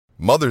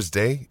Mother's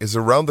Day is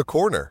around the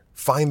corner.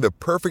 Find the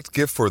perfect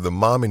gift for the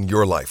mom in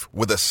your life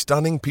with a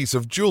stunning piece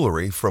of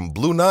jewelry from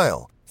Blue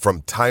Nile.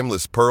 From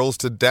timeless pearls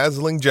to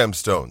dazzling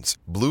gemstones,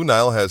 Blue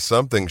Nile has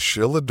something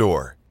she'll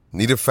adore.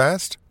 Need it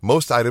fast?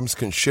 Most items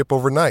can ship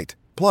overnight.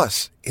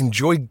 Plus,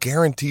 enjoy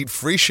guaranteed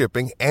free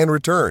shipping and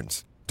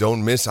returns.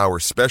 Don't miss our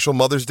special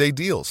Mother's Day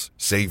deals.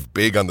 Save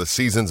big on the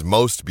season's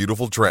most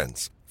beautiful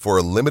trends. For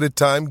a limited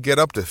time, get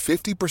up to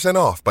 50%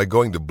 off by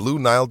going to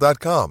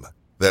BlueNile.com.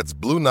 That's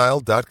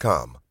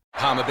BlueNile.com.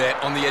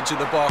 Palmerbet on the edge of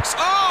the box.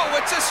 Oh,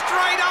 it's a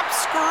straight-up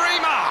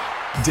screamer!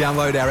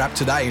 Download our app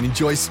today and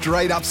enjoy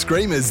straight-up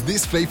screamers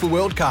this FIFA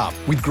World Cup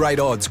with great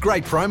odds,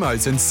 great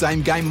promos and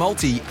same-game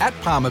multi at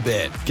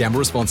Palmerbet. Gamble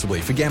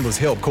responsibly. For Gamblers'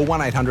 Help, call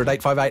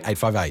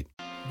 1-800-858-858.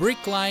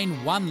 Brick Lane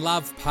One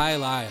Love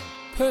Pale Ale.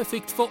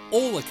 Perfect for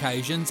all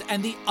occasions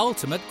and the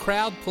ultimate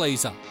crowd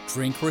pleaser.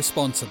 Drink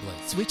responsibly.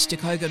 Switch to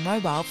Kogan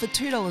Mobile for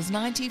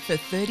 $2.90 for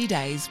 30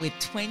 days with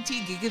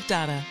 20 gig of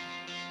data.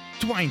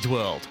 Dwayne's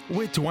World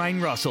with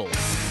Dwayne Russell.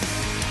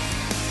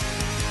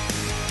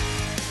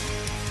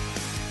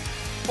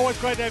 Always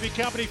great to have your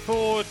company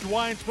for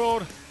Dwayne's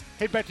World.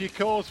 Head back to your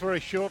calls very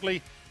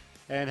shortly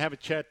and have a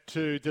chat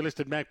to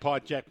delisted Magpie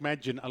Jack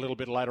Madgen a little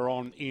bit later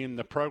on in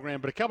the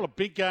program. But a couple of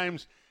big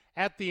games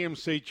at the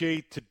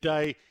MCG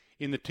today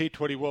in the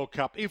T20 World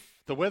Cup, if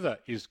the weather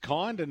is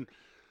kind. And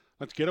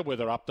let's get a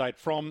weather update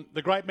from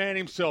the great man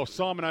himself,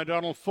 Simon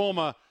O'Donnell,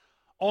 former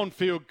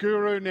on-field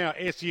guru, now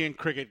SEN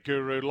cricket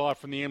guru, live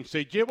from the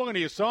MCG. Welcome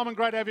to you, Simon.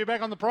 Great to have you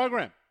back on the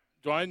program.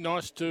 Dwayne,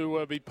 nice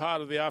to be part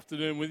of the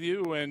afternoon with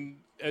you. And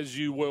as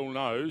you well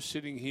know,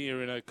 sitting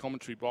here in a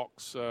commentary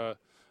box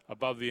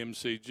above the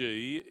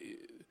MCG,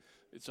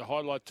 it's a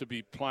highlight to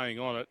be playing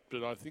on it,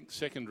 but I think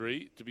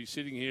secondary, to be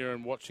sitting here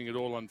and watching it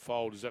all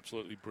unfold is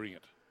absolutely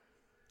brilliant.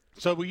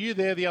 So were you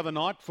there the other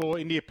night for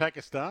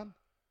India-Pakistan?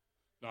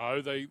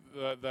 No, they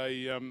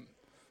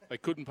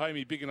couldn't pay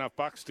me big enough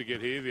bucks to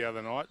get here the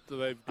other night.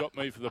 They've got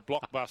me for the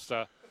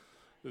blockbuster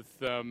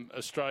with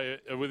Australia,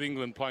 with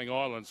England playing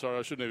Ireland. Sorry,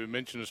 I shouldn't even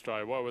mention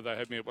Australia. Why would they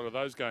have me at one of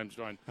those games,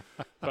 Dwayne?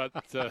 But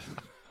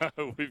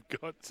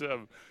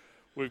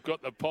we've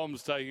got the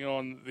Poms taking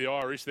on the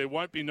Irish. There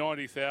won't be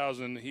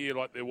 90,000 here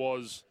like there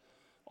was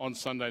on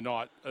Sunday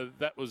night.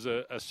 That was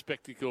a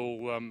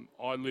spectacle.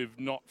 I live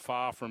not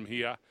far from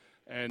here,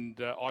 and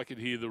I could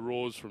hear the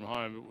roars from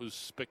home. It was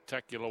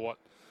spectacular what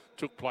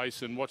took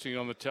place, and watching it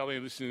on the telly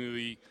and listening to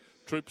the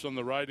troops on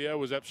the radio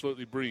was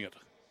absolutely brilliant.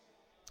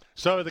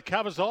 So the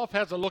cover's off.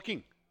 How's it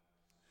looking?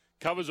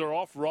 Covers are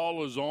off,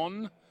 rollers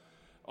on.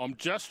 I'm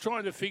just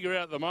trying to figure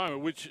out at the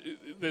moment, which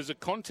there's a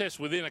contest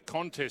within a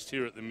contest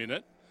here at the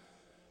minute.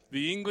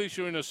 The English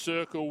are in a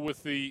circle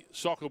with the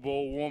soccer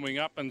ball warming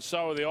up, and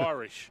so are the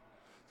Irish.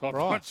 So I'm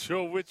not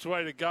sure which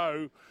way to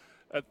go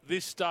at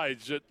this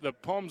stage. The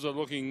Poms are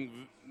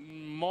looking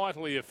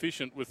mightily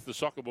efficient with the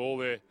soccer ball.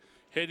 They're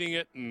heading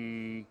it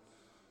and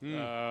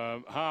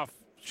half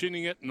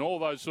shinning it and all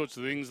those sorts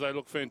of things. They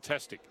look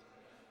fantastic.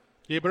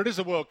 Yeah, but it is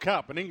a World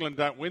Cup, and England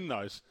don't win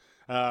those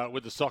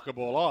with the soccer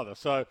ball either.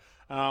 So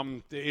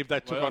if they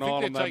took on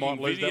Ireland, they might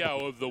lose that. They're taking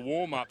video of the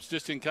warm-ups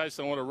just in case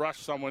they want to rush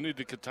someone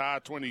into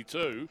Qatar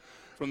 22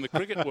 from the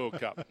Cricket World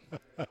Cup.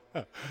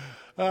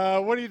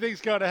 What do you think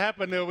is going to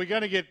happen? We're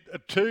going to get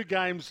 2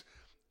 games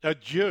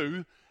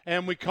due,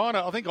 and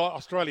I think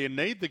Australia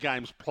need the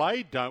games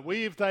played, don't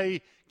we? If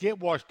they get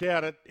washed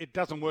out, it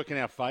doesn't work in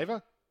our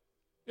favour.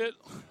 Yeah,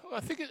 I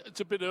think it's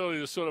a bit early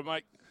to sort of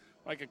make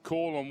a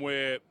call on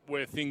where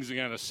things are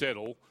going to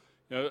settle.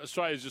 You know,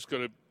 Australia's just got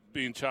to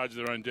be in charge of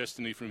their own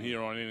destiny from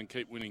here on in and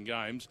keep winning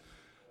games.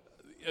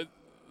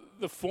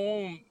 The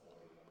form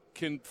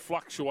can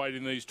fluctuate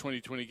in these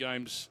 2020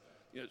 games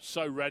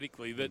so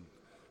radically that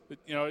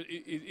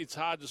it's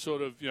hard to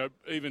sort of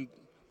even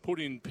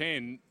put in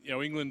pen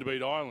England to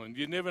beat Ireland.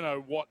 You never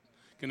know what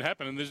can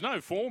happen, and there's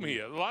no form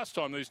here. The last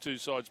time these two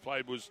sides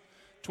played was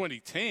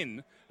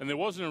 2010, and there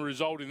wasn't a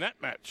result in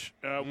that match.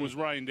 Was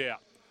rained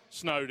out.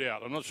 Snowed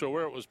out. I'm not sure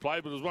where it was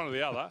played, but it was one or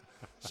the other.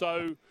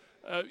 So,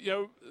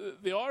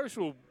 the Irish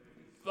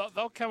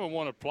they'll come and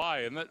want to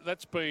play, and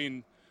that's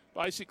been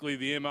basically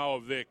the MO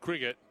of their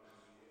cricket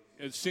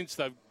since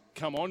they've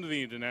come onto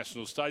the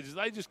international stages.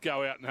 They just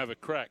go out and have a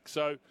crack.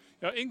 So,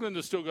 England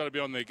has still got to be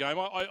on their game.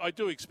 I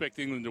do expect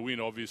England to win,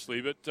 obviously,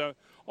 but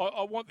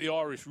I want the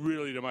Irish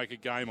really to make a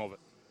game of it.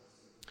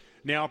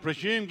 Now, I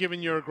presume,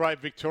 given you're a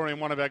great Victorian,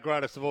 one of our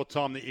greatest of all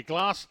time, that your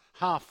glass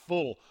half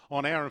full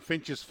on Aaron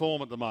Finch's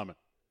form at the moment.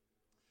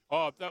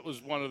 Oh, that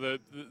was one of the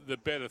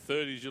better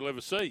 30s you'll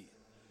ever see.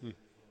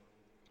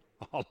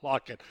 I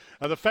like it.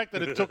 The fact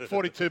that it took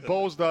 42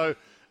 balls, though,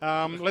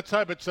 let's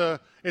hope it's a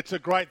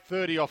great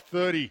 30 off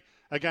 30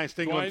 against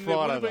England Dwayne, Friday.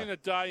 There would have been a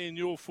day in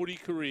your footy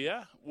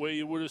career where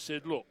you would have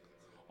said, look,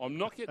 I'm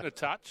not getting a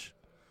touch,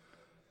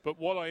 but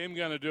what I am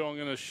going to do, I'm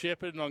going to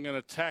shepherd and I'm going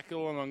to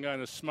tackle and I'm going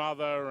to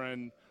smother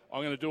and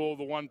I'm going to do all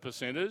the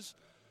 1%ers.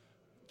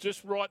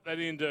 Just write that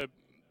into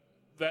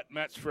that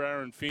match for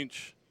Aaron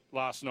Finch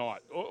last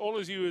night. All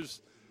he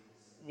was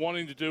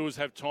wanting to do was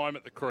have time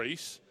at the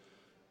crease.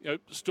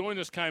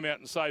 Stoinis came out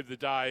and saved the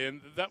day,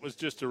 and that was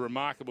just a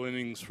remarkable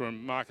innings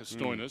from Marcus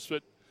Stoinis.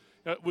 But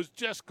it was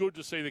just good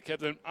to see the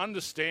captain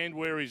understand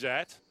where he's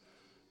at,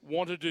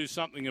 want to do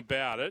something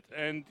about it,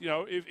 and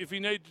if he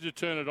needed to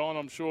turn it on,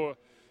 I'm sure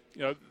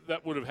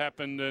that would have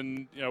happened,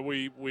 and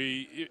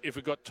if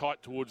it got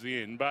tight towards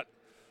the end. But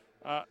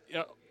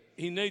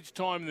he needs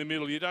time in the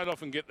middle. You don't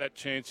often get that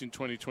chance in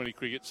 2020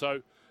 cricket,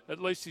 so at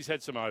least he's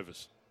had some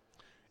overs.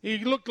 He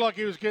looked like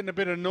he was getting a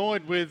bit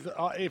annoyed with,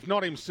 if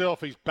not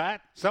himself, his bat.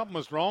 Something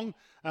was wrong.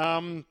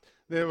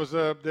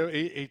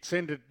 He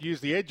tended to use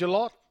the edge a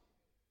lot.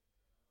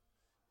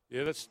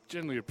 Yeah, that's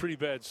generally a pretty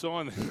bad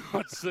sign. They've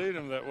not seen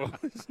him that well.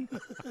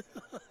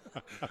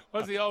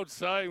 What's the old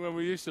saying when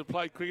we used to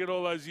play cricket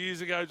all those years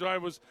ago,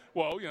 Dwayne, was,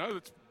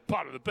 it's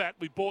part of the bat.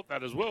 We bought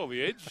that as well,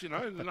 the edge.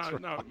 No,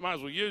 might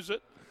as well use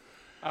it.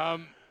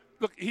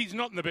 Look, he's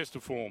not in the best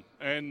of form,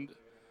 and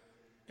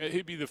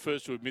he'd be the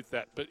first to admit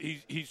that, but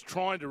he's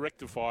trying to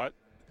rectify it.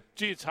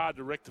 Gee, it's hard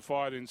to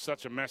rectify it in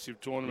such a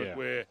massive tournament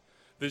where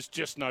there's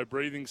just no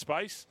breathing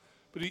space.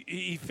 But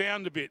he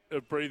found a bit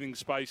of breathing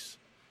space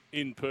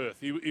in Perth.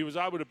 He was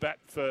able to bat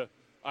for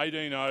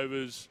 18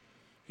 overs.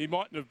 He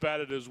mightn't have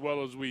batted as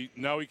well as we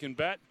know he can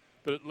bat,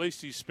 but at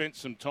least he spent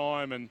some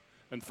time and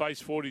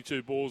faced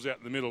 42 balls out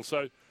in the middle.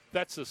 So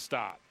that's a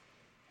start.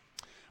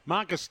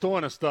 Marcus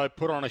Stoinis, though,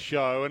 put on a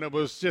show, and it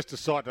was just a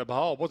sight to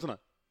behold, wasn't it?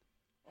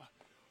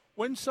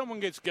 When someone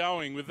gets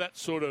going with that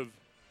sort of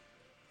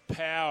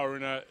power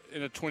in a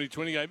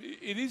 2020 game,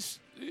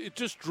 it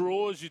just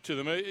draws you to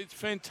them. It's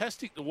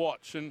fantastic to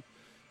watch, and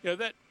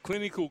that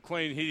clinical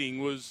clean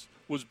hitting was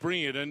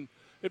brilliant, and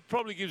it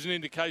probably gives an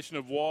indication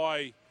of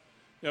why.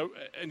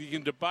 And you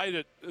can debate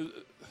it.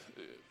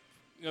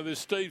 There's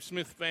Steve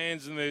Smith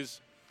fans, and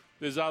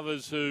there's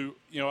others who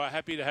are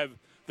happy to have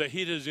the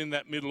hitters in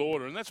that middle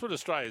order, and that's what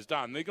Australia's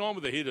done. They've gone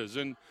with the hitters,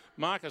 and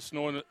Marcus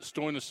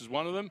Stoinis is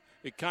one of them.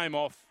 It came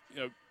off,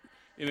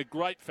 in a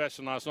great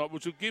fashion last night,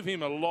 which will give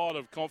him a lot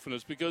of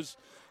confidence because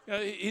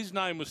his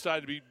name was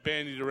starting to be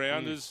bandied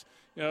around as,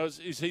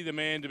 is he the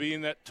man to be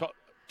in that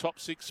top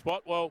six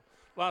spot? Well,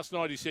 last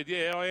night he said,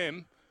 yeah, I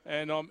am,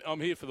 and I'm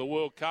here for the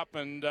World Cup,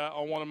 and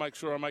I want to make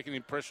sure I make an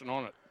impression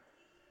on it.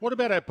 What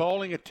about our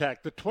bowling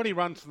attack? The 20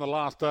 runs from the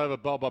last over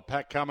bowled by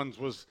Pat Cummins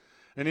was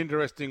an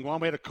interesting one.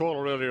 We had a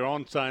caller earlier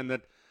on saying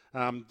that,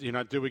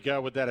 do we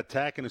go with that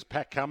attack? And is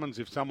Pat Cummins,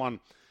 if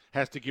someone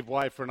has to give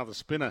way for another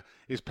spinner,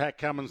 is Pat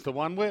Cummins the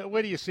one?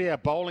 Where do you see our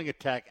bowling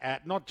attack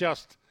at, not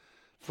just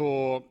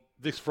for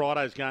this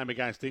Friday's game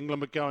against England,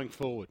 but going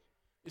forward?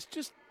 It's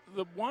just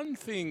the one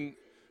thing,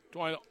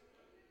 Dwayne,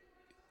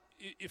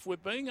 if we're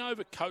being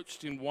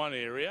overcoached in one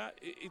area,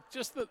 it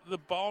just that the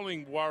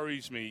bowling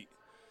worries me.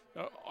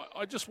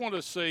 I just want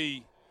to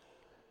see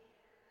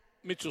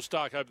Mitchell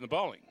Starc open the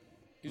bowling.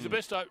 He's the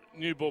best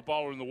new ball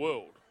bowler in the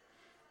world.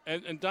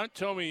 And don't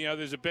tell me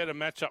there's a better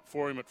matchup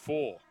for him at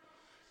 4.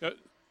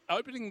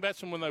 Opening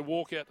batsmen, when they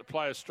walk out to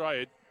play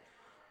Australia,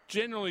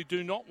 generally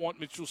do not want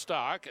Mitchell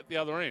Starc at the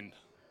other end.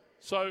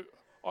 So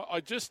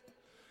I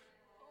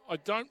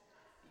don't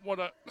want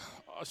to,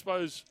 I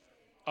suppose,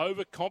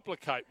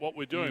 overcomplicate what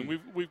we're doing.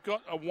 We've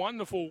got a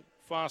wonderful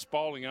fast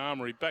bowling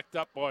armoury backed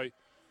up by a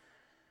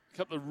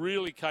couple of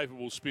really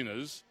capable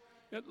spinners.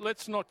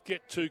 Let's not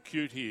get too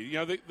cute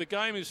here. The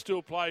game is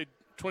still played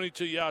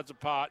 22 yards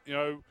apart.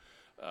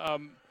 I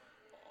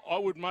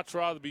would much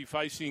rather be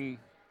facing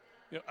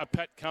a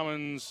Pat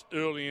Cummins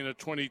early in a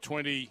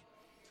 2020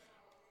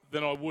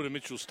 than I would a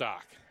Mitchell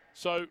Starc.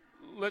 So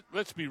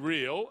let's be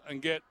real and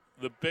get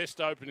the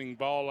best opening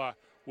bowler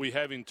we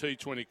have in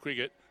T20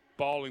 cricket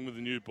bowling with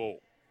a new ball.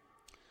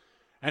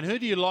 And who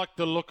do you like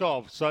the look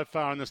of so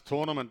far in this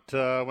tournament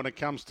when it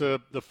comes to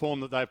the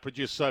form that they've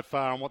produced so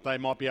far and what they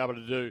might be able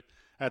to do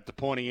at the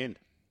pointy end?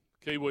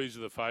 Kiwis are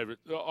the favourite.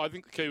 I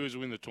think the Kiwis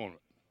will win the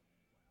tournament.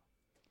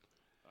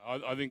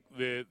 I think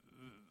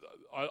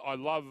I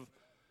love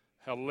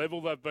how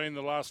level they've been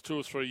the last 2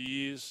 or 3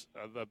 years.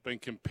 They've been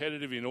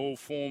competitive in all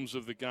forms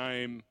of the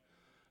game.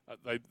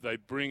 They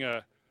bring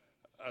a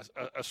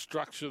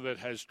structure that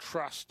has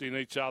trust in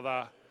each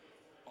other.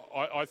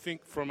 I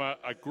think from a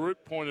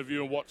group point of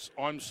view and what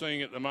I'm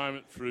seeing at the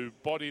moment through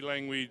body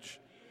language,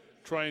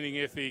 training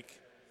ethic,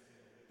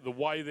 the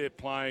way they're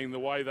playing, the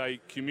way they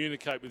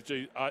communicate with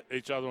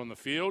each other on the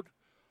field,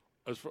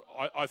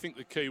 I think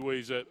the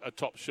Kiwis are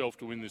top shelf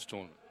to win this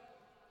tournament.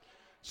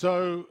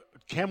 So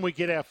can we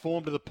get our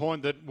form to the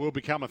point that we'll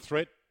become a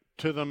threat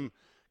to them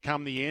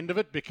come the end of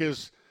it?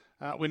 Because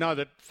we know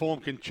that form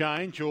can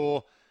change.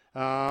 Or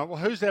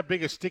who's our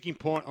biggest sticking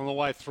point on the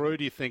way through,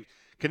 do you think?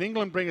 Can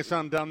England bring us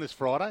undone this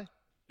Friday?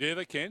 Yeah,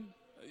 they can.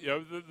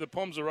 The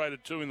Poms are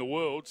rated 2 in the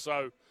world,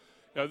 so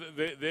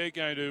they're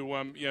going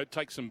to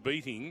take some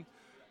beating.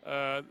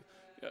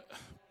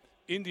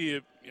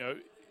 India,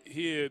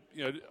 here,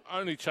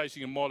 only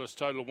chasing a modest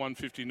total of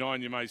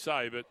 159, you may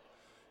say, but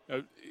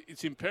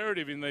it's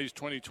imperative in these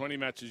 2020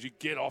 matches you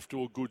get off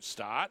to a good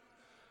start,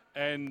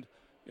 and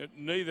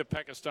neither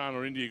Pakistan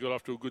or India got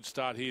off to a good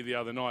start here the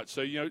other night.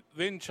 So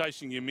then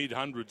chasing your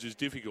mid-hundreds is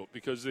difficult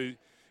because the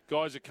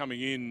guys are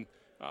coming in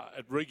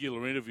at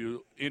regular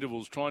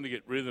intervals, trying to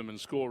get rhythm and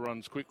score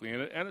runs quickly,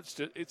 and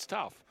it's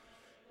tough.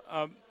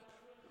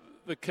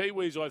 The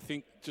Kiwis, I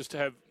think, just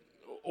have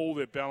all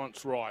their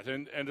balance right,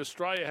 and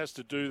Australia has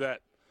to do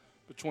that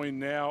between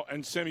now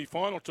and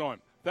semi-final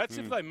time. That's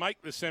if they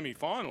make the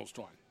semi-finals,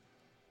 Dwayne.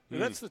 Now,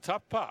 that's the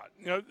tough part.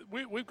 You know,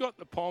 we've got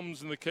the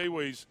Poms and the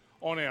Kiwis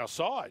on our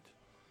side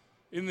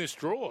in this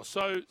draw,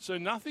 so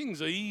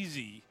nothing's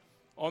easy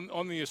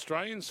on the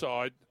Australian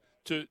side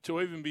to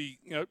even be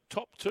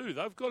top two.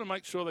 They've got to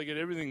make sure they get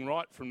everything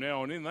right from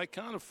now on in. They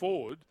can't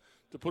afford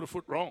to put a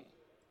foot wrong.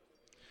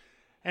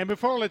 And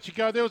before I let you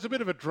go, there was a bit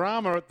of a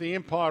drama at the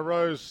Empire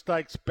Rose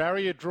Stakes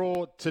barrier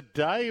draw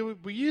today.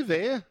 Were you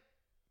there?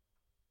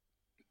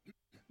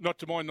 Not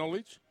to my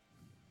knowledge.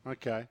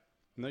 Okay.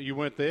 No, you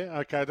weren't there?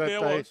 Okay. I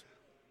was.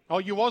 Oh,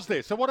 you was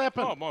there. So what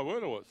happened? Oh, my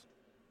word, I was.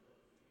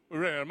 We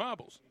ran out of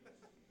marbles.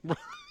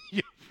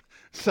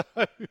 So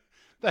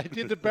they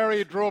did the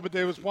barrier draw, but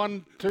there was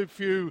too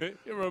few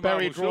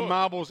barrier draw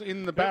marbles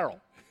in the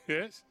barrel.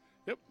 Yes.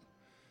 Yep.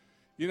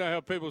 You know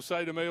how people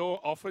say to me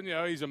often,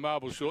 he's a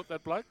marble short,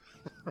 that bloke?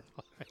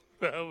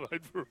 They'll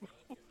wait for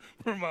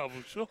a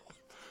marble short.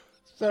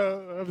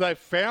 So have they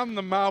found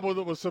the marble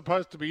that was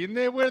supposed to be in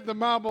there? Where did the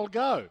marble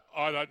go?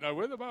 I don't know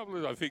where the marble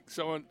is. I think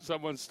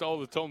someone stole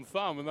the Tom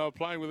Thumb and they were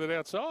playing with it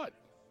outside.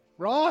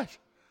 Right.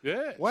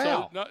 Yeah.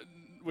 Wow. So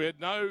we had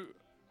no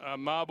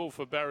marble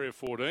for barrier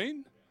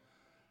 14.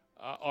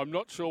 I'm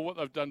not sure what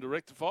they've done to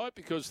rectify it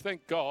because,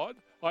 thank God,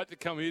 I had to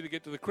come here to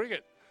get to the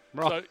cricket.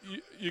 Right. So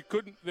you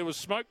couldn't. There was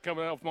smoke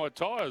coming off my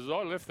tyres.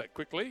 I left that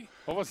quickly.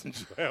 I wasn't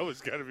sure how it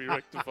was going to be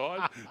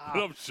rectified,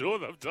 but I'm sure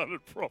they've done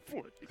it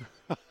properly.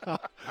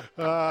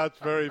 It's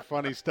very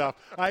funny stuff.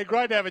 Hey,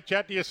 great to have a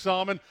chat to you,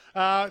 Simon.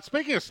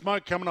 Speaking of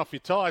smoke coming off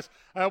your tyres,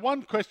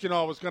 one question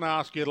I was going to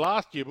ask you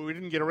last year, but we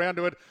didn't get around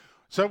to it.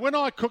 So when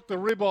I cooked the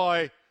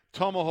ribeye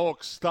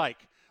tomahawk steak,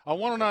 I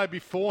want to know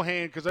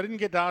beforehand, because I didn't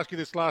get to ask you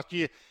this last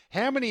year,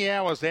 how many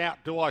hours out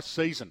do I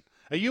season?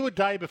 Are you a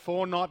day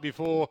before, night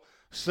before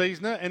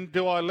seasoner, and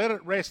do I let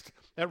it rest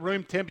at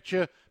room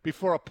temperature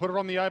before I put it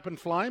on the open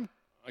flame?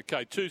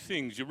 Okay, two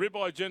things. Your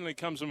ribeye generally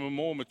comes from a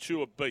more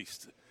mature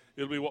beast.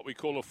 It'll be what we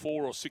call a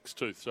 4 or 6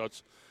 tooth. So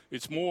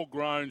it's more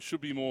grown,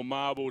 should be more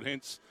marbled,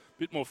 hence a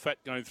bit more fat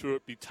going through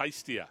it, be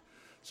tastier.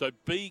 So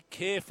be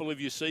careful of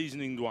your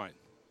seasoning, Dwayne.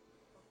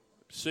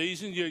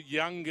 Season your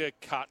younger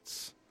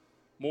cuts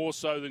more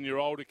so than your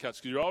older cuts,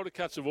 because your older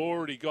cuts have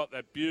already got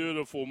that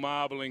beautiful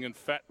marbling and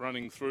fat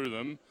running through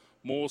them,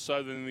 more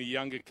so than the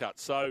younger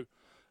cuts. So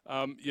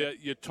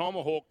your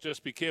tomahawk,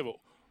 just be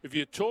careful. If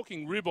you're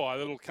talking ribeye,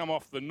 that'll come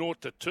off the 0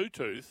 to 2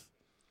 tooth.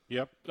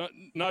 Yep.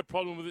 No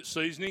problem with it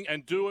seasoning,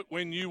 and do it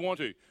when you want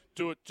to.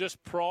 Do it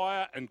just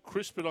prior and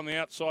crisp it on the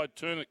outside,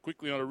 turn it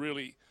quickly on a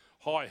really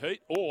high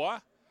heat,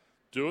 or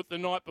do it the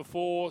night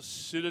before,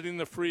 sit it in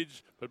the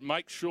fridge, but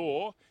make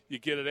sure you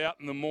get it out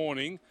in the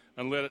morning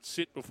and let it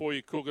sit before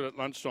you cook it at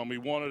lunchtime. We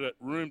want it at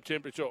room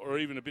temperature or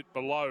even a bit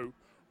below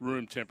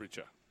room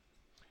temperature.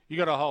 You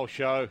got a whole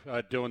show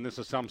doing this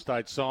at some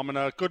stage, Simon.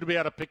 Good to be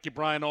able to pick your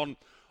brain on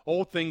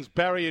all things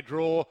barrier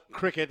draw,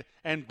 cricket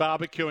and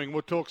barbecuing.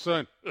 We'll talk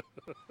soon.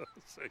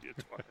 See you,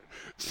 Dwayne.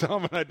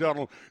 Simon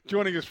O'Donnell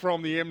joining us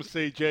from the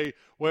MCG,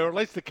 where at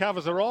least the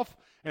covers are off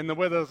and the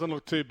weather doesn't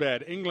look too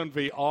bad. England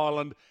v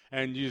Ireland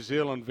and New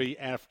Zealand v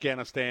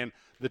Afghanistan,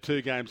 the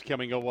two games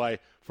coming away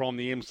from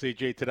the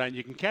MCG today. And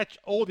you can catch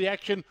all the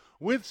action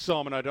with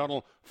Simon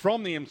O'Donnell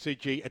from the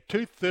MCG at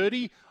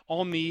 2:30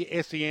 on the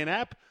SEN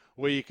app,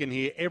 where you can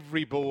hear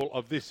every ball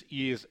of this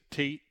year's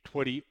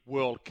T20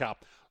 World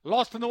Cup.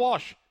 Lost in the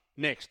Wash,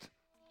 next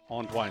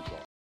on Dwayne's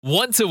World.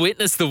 Want to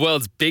witness the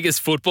world's biggest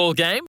football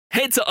game?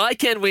 Head to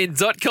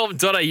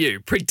iCanWin.com.au,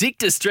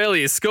 predict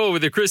Australia's score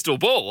with a crystal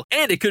ball,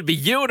 and it could be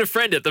you and a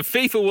friend at the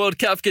FIFA World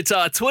Cup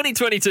Qatar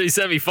 2022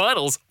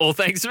 semi-finals, all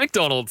thanks to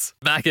McDonald's.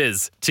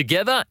 Maccas,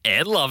 together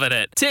and loving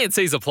it.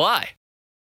 TNCs apply.